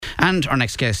And our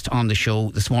next guest on the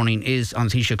show this morning is An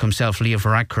Taoiseach himself, Leo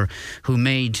Varadkar, who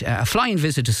made a flying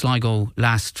visit to Sligo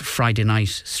last Friday night,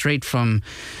 straight from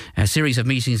a series of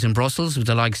meetings in Brussels with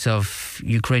the likes of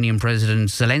Ukrainian President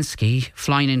Zelensky,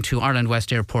 flying into Ireland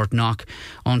West Airport Knock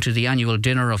onto the annual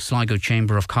dinner of Sligo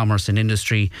Chamber of Commerce and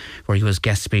Industry, where he was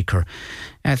guest speaker.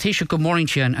 Taoiseach, good morning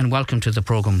to you and welcome to the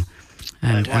programme.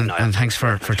 And thanks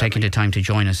for taking the time to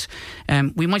join us.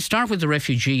 We might start with the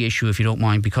refugee issue, if you don't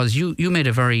mind, because you made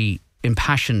a very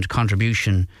impassioned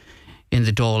contribution in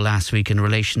the Dáil last week in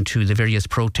relation to the various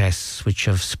protests which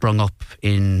have sprung up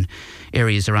in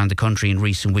areas around the country in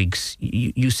recent weeks.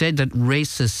 You said that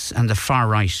racists and the far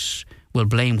right will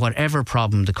blame whatever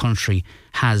problem the country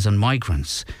has on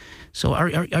migrants. So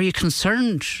are you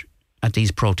concerned at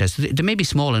these protests? They may be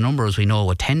small in number, as we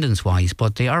know, attendance-wise,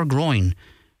 but they are growing,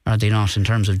 are they not, in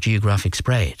terms of geographic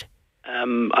spread?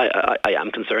 I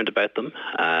am concerned about them.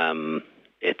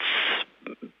 It's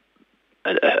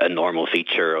a normal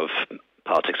feature of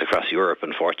politics across Europe,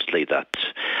 unfortunately, that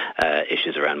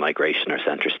issues around migration are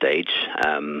centre stage.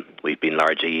 We've been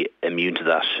largely immune to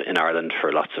that in Ireland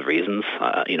for lots of reasons.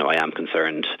 I am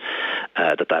concerned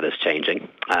that is changing.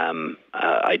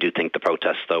 I do think the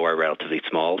protests, though, are relatively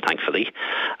small, thankfully.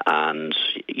 And,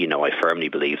 I firmly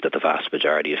believe that the vast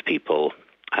majority of people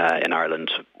in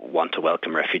Ireland want to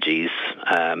welcome refugees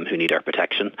who need our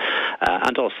protection,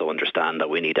 and also understand that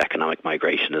we need economic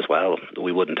migration as well.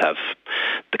 We wouldn't have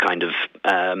the kind of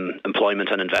employment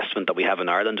and investment that we have in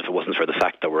Ireland if it wasn't for the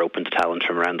fact that we're open to talent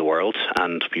from around the world,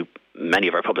 and many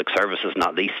of our public services,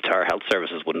 not least our health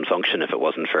services, wouldn't function if it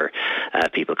wasn't for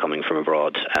people coming from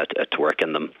abroad to work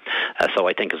in them. So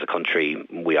I think as a country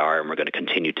we are, and we're going to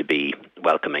continue to be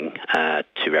welcoming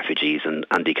to refugees and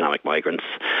economic migrants.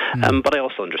 But I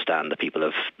also understand that people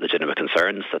have legitimate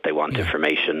concerns, that they want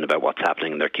information about what's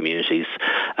happening in their communities,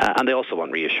 and they also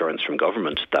want reassurance from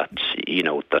government that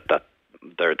that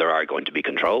there are going to be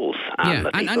controls. And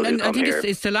I think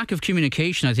it's the lack of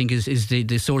communication, I think, is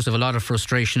the source of a lot of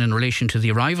frustration in relation to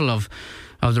the arrival of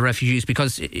the refugees,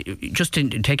 because just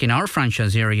in taking our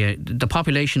franchise area, the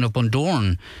population of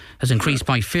Bundoran has increased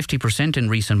by 50% in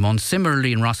recent months,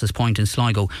 similarly in Ross's Point in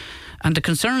Sligo. And the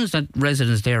concerns that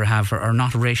residents there have are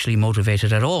not racially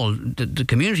motivated at all. The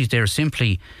communities there are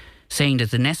simply saying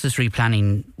that the necessary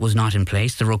planning was not in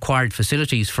place, the required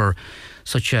facilities for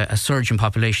such a surge in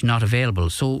population not available.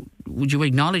 So would you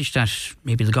acknowledge that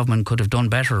maybe the government could have done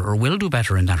better or will do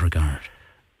better in that regard?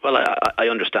 Well, I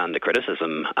understand the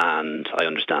criticism and I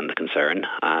understand the concern,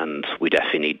 and we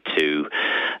definitely need to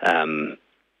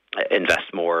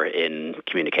invest more in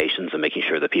communications and making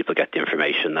sure that people get the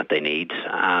information that they need.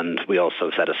 And we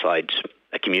also set aside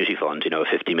a community fund, a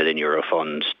 €50 million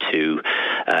fund to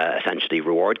essentially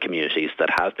reward communities that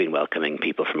have been welcoming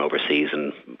people from overseas,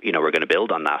 and we're going to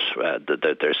build on that.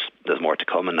 There's more to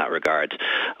come in that regard.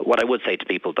 What I would say to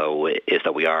people, though, is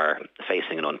that we are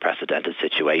facing an unprecedented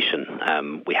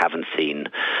situation. We haven't seen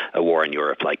a war in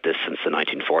Europe like this since the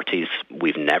 1940s.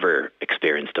 We've never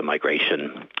experienced a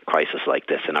migration crisis like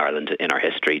this in Ireland in our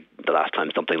history. The last time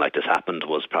something like this happened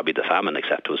was probably the famine,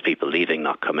 except it was people leaving,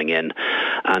 not coming in.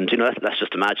 And let's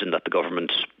just imagine that the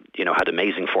government had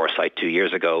amazing foresight 2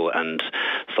 years ago and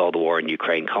saw the war in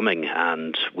Ukraine coming,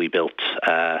 and we built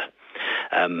a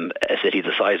city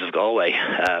the size of Galway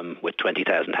with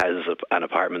 20,000 houses and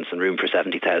apartments and room for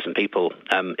 70,000 people.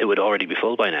 It would already be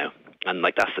full by now. And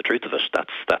that's the truth of it.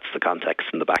 That's the context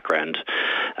and the background.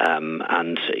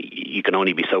 And you can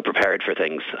only be so prepared for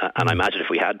things. And I imagine if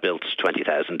we had built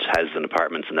 20,000 houses and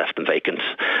apartments and left them vacant,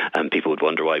 people would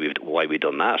wonder why we've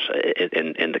done that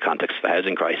in the context of the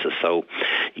housing crisis. So,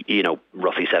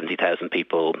 roughly 70,000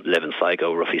 people live in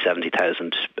Sligo. Roughly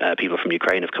 70,000 people from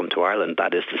Ukraine have come to Ireland.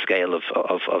 That is the scale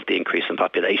of the increase in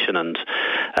population, and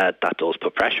that does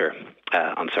put pressure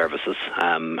on services.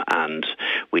 And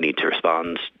we need to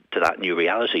respond to that new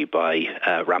reality by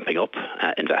ramping up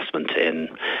investment in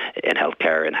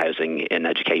healthcare, in housing, in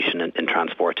education, in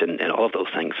transport, in all of those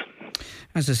things.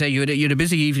 As I say, you had a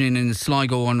busy evening in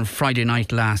Sligo on Friday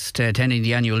night last, attending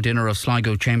the annual dinner of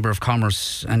Sligo Chamber of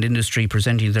Commerce and Industry,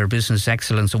 presenting their Business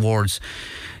Excellence Awards.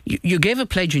 You gave a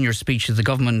pledge in your speech that the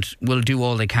government will do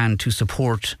all they can to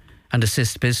support and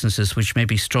assist businesses which may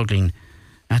be struggling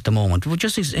at the moment. Well,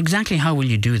 just exactly how will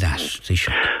you do that, Taoiseach?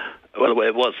 Well,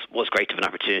 it was great to have an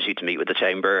opportunity to meet with the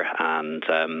Chamber, and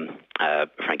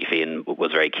Frankie Feehan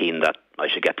was very keen that I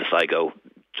should get to Sligo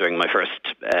during my first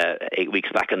 8 weeks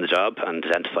back in the job, and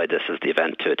identified this as the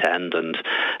event to attend, and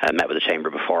met with the Chamber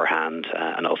beforehand,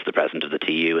 and also the President of the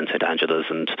TU in St Angela's,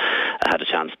 and I had a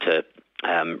chance to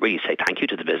really say thank you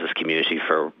to the business community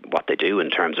for what they do in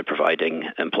terms of providing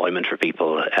employment for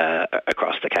people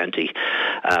across the county.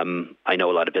 I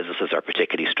know a lot of businesses are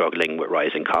particularly struggling with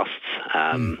rising costs.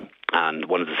 And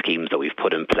one of the schemes that we've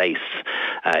put in place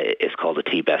is called the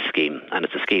T-Best scheme. And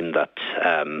it's a scheme that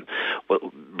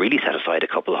will really set aside a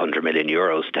couple of €100 million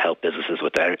to help businesses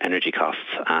with their energy costs.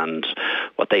 And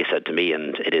what they said to me,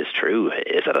 and it is true,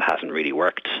 is that it hasn't really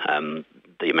worked.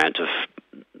 The amount of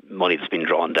money that's been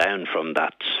drawn down from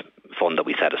that fund that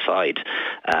we set aside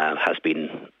has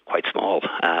been quite small.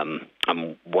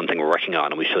 And one thing we're working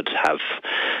on, and we should have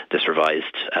this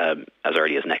revised as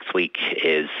early as next week,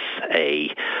 is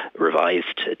a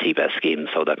revised T-Best scheme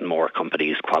so that more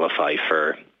companies qualify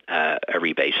for a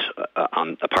rebate,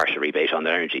 on a partial rebate on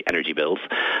their energy bills,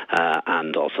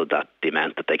 and also that the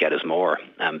amount that they get is more.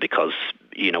 Because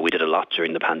we did a lot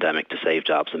during the pandemic to save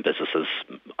jobs and businesses.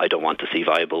 I don't want to see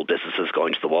viable businesses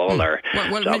going to the wall or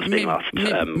jobs being lost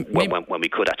when we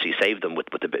could actually save them with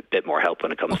a bit more help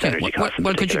when it comes to energy costs.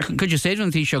 Well, could you say to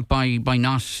them, Taoiseach, by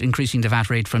not increasing the VAT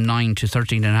rate from 9 to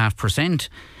 13.5%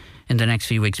 in the next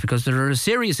few weeks, because there are a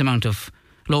serious amount of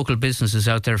local businesses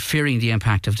out there fearing the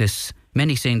impact of this.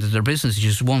 Many saying that their businesses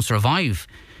just won't survive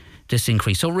this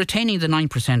increase. So retaining the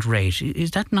 9% rate,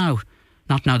 is that not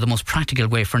now the most practical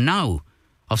way for now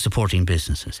of supporting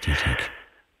businesses, do you think?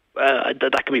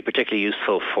 That can be particularly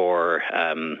useful for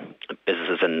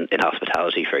businesses in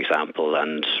hospitality, for example,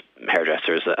 and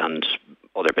hairdressers and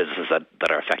other businesses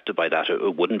that are affected by that.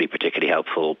 It wouldn't be particularly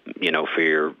helpful, for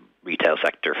your retail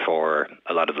sector, for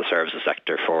a lot of the services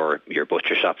sector, for your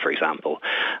butcher shop, for example.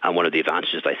 And one of the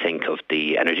advantages, I think, of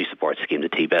the energy support scheme, the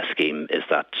T-Best scheme, is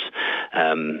that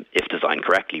if designed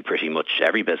correctly, pretty much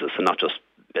every business, and not just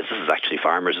businesses, actually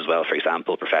farmers as well, for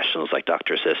example, professionals like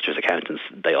doctors, sisters, accountants,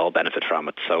 they all benefit from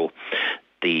it. So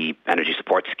the energy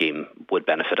support scheme would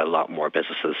benefit a lot more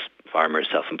businesses, farmers,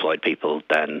 self-employed people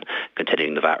than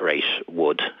continuing the VAT rate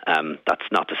would. That's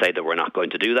not to say that we're not going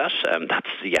to do that. That's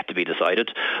yet to be decided.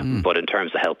 But in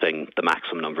terms of helping the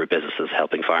maximum number of businesses,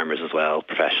 helping farmers as well,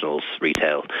 professionals,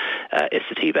 retail, it's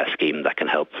the T-Best scheme that can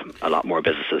help a lot more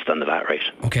businesses than the VAT rate.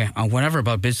 Okay, and whatever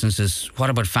about businesses,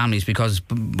 what about families? Because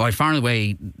by far and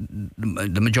away,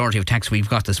 the majority of texts we've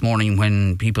got this morning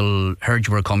when people heard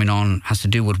you were coming on has to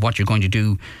do with what you're going to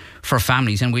do for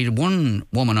families. And we had one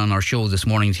woman on our show this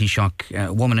morning, Taoiseach,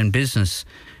 a woman in business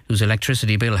whose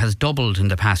electricity bill has doubled in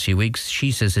the past few weeks.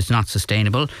 She says it's not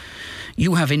sustainable.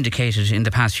 You have indicated in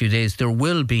the past few days there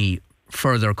will be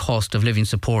further cost of living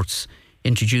supports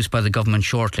introduced by the government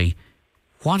shortly.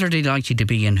 What are they likely to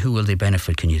be and who will they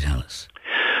benefit? Can you tell us?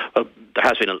 Well, there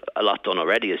has been a lot done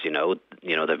already, as you know.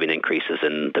 There have been increases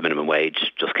in the minimum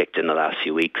wage just kicked in the last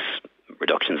few weeks.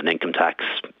 Reductions in income tax,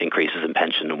 increases in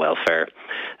pension and welfare,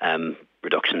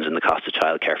 reductions in the cost of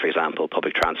childcare, for example,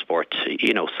 public transport,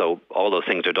 so all those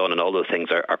things are done and all those things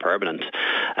are permanent.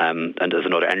 And there's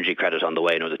another energy credit on the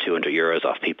way, another €200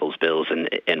 off people's bills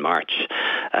in March.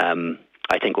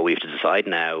 I think what we have to decide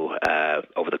now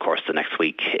over the course of the next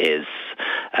week is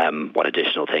what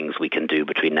additional things we can do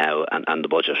between now and the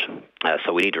budget.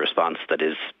 So we need a response that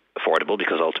is affordable,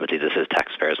 because ultimately this is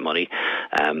taxpayers' money.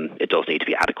 It does need to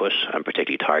be adequate and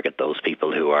particularly target those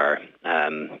people who are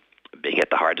being hit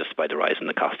the hardest by the rise in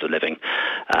the cost of living.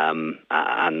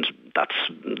 And that's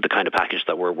the kind of package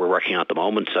that we're working on at the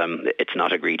moment. It's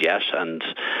not agreed yet, and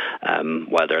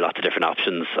while there are lots of different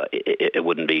options, it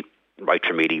wouldn't be right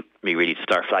for me really to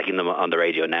start flagging them on the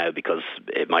radio now, because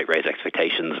it might raise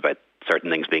expectations about certain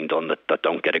things being done that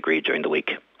don't get agreed during the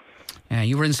week.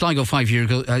 You were in Sligo 5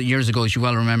 years ago, as you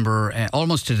well remember,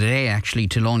 almost to the day actually,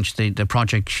 to launch the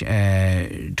Project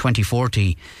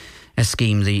 2040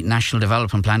 scheme, the National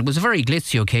Development Plan. It was a very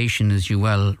glitzy occasion, as you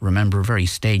well remember, very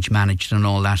stage managed and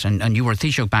all that. And you were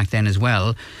Taoiseach back then as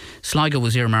well. Sligo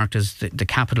was earmarked as the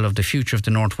capital of the future of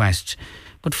the Northwest.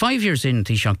 But 5 years in,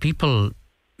 Taoiseach, people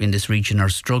in this region are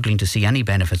struggling to see any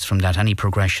benefits from that, any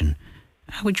progression.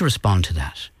 How would you respond to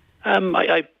that?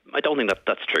 I don't think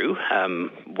that's true.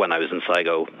 When I was in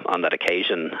Sligo on that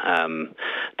occasion,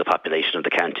 the population of the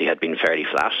county had been fairly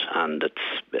flat, and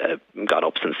it's gone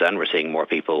up since then. We're seeing more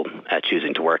people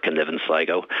choosing to work and live in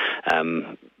Sligo,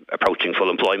 approaching full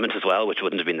employment as well, which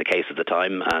wouldn't have been the case at the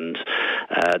time. And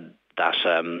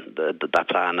that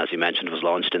plan, as you mentioned, was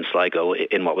launched in Sligo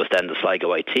in what was then the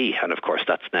Sligo IT, and of course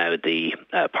that's now the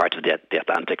part of the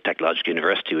Atlantic Technological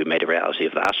University. We made a reality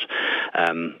of that.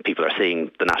 People are seeing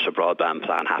the National Broadband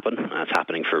Plan happen. It's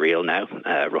happening for real now.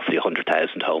 Roughly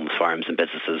 100,000 homes, farms and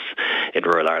businesses in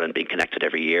rural Ireland being connected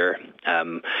every year.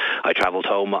 I travelled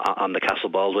home on the Castle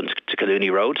Baldwin to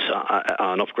Collooney Road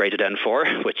on upgraded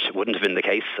N4, which wouldn't have been the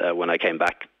case when I came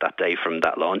back that day from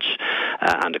that launch.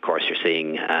 And of course, you're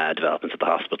seeing developments at the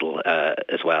hospital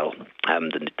as well.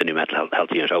 The new mental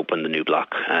health unit open, the new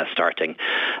block starting.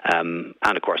 And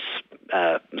of course,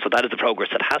 so that is the progress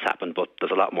that has happened, but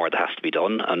there's a lot more that has to be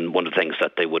done. And one of the things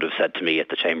that they would have said to me at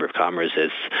the Chamber of Commerce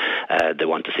is they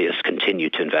want to see us continue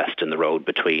to invest in the road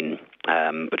between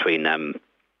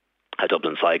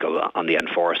Dublin Sligo on the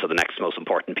N4. So the next most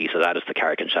important piece of that is the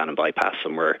Carrick-on-Shannon bypass,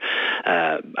 and we're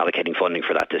allocating funding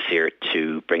for that this year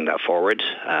to bring that forward.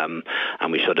 And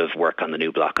we should have work on the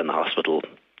new block in the hospital,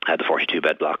 the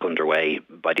 42-bed block, underway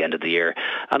by the end of the year.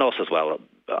 And also as well,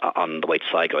 on the way to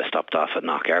Sligo, I stopped off at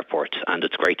Knock Airport, and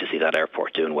it's great to see that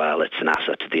airport doing well. It's an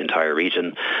asset to the entire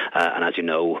region, and as you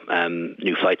know,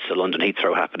 new flights to London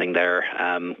Heathrow happening there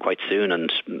quite soon,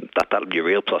 and that'll be a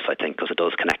real plus, I think, because it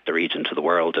does connect the region to the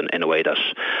world in a way that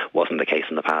wasn't the case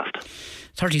in the past.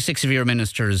 36 of your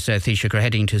ministers, Taoiseach, are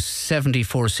heading to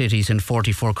 74 cities in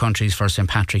 44 countries for St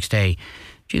Patrick's Day.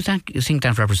 Do you think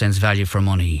that represents value for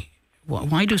money?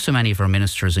 Why do so many of our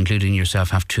ministers, including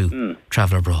yourself, have to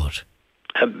travel abroad?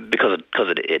 Because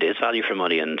it is value for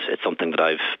money, and it's something that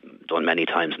I've done many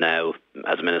times now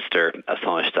as a minister, as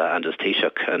Taoiseach and as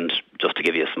Taoiseach. And just to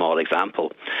give you a small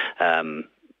example,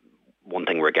 one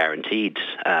thing we're guaranteed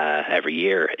every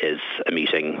year is a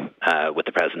meeting with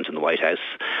the President in the White House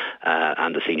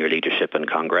and the senior leadership in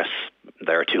Congress.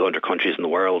 There are 200 countries in the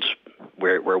world.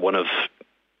 We're one of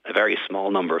a very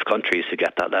small number of countries who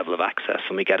get that level of access,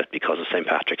 and we get it because of St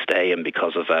Patrick's Day and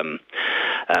because of our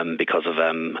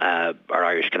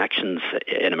Irish connections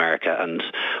in America. And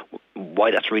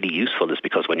why that's really useful is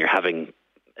because when you're having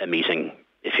a meeting,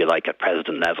 if you like, at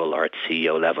president level or at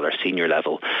CEO level or senior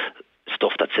level,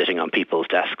 stuff that's sitting on people's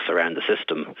desks around the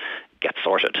system gets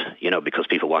sorted, because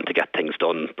people want to get things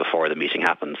done before the meeting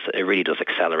happens. It really does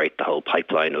accelerate the whole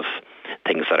pipeline of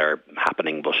things that are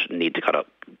happening but need to got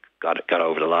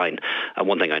over the line. And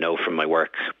one thing I know from my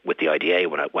work with the IDA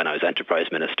when I was Enterprise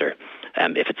Minister,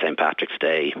 if it's St Patrick's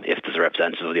Day, if there's a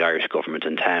representative of the Irish government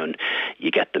in town,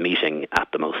 you get the meeting at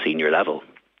the most senior level.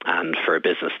 And for a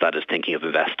business that is thinking of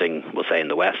investing, we'll say in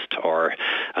the West, or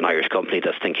an Irish company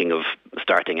that's thinking of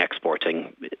starting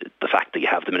exporting, the fact that you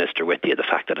have the minister with you, the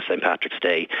fact that it's St Patrick's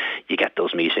Day, you get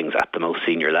those meetings at the most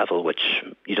senior level, which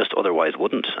you just otherwise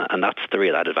wouldn't. And that's the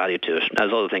real added value to it. And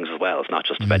there's other things as well. It's not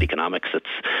just about economics, it's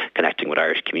connecting with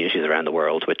Irish communities around the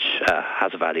world, which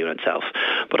has a value in itself.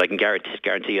 But I can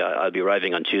guarantee I'll be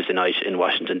arriving on Tuesday night in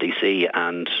Washington, D.C.,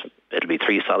 and it'll be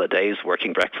 3 solid days,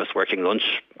 working breakfast, working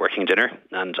lunch, working dinner,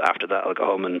 and after that I'll go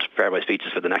home and prepare my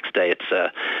speeches for the next day. It's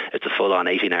a full-on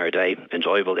 18-hour day,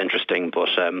 enjoyable, interesting, but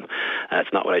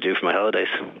it's not what I do for my holidays.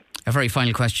 A very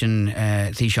final question,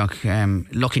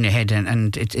 Taoiseach, looking ahead,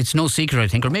 and it's no secret, I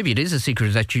think, or maybe it is a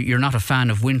secret, that you're not a fan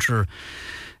of winter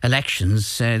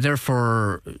elections.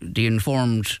 Therefore, the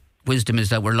informed wisdom is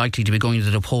that we're likely to be going to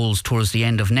the polls towards the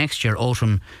end of next year,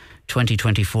 autumn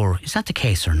 2024. Is that the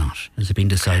case or not? Has it been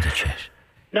decided yet?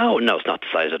 No, it's not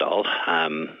decided at all.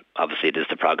 Obviously, it is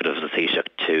the prerogative of the Taoiseach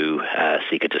to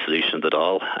seek a dissolution of it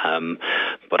all.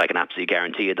 But I can absolutely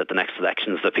guarantee you that the next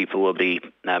elections that people will be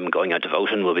going out to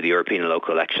vote in will be the European and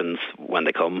local elections when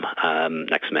they come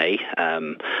next May.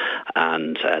 And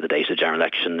the date of the general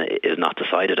election is not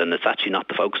decided, and it's actually not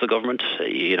the focus of government.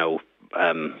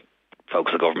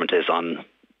 Focus of government is on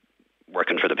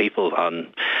working for the people,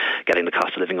 on getting the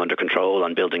cost of living under control,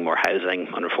 on building more housing,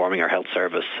 on reforming our health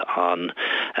service, on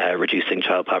reducing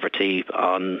child poverty,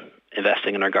 on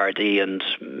investing in our Gardaí and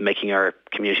making our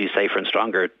communities safer and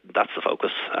stronger. That's the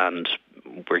focus, and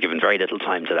we're given very little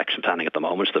time to election planning at the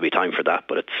moment. There'll be time for that,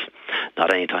 but it's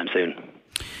not anytime soon.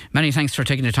 Many thanks for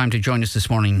taking the time to join us this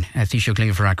morning, Taoiseach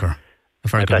Leo Varadkar. A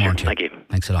very good morning to you. Thank you.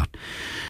 Thanks a lot.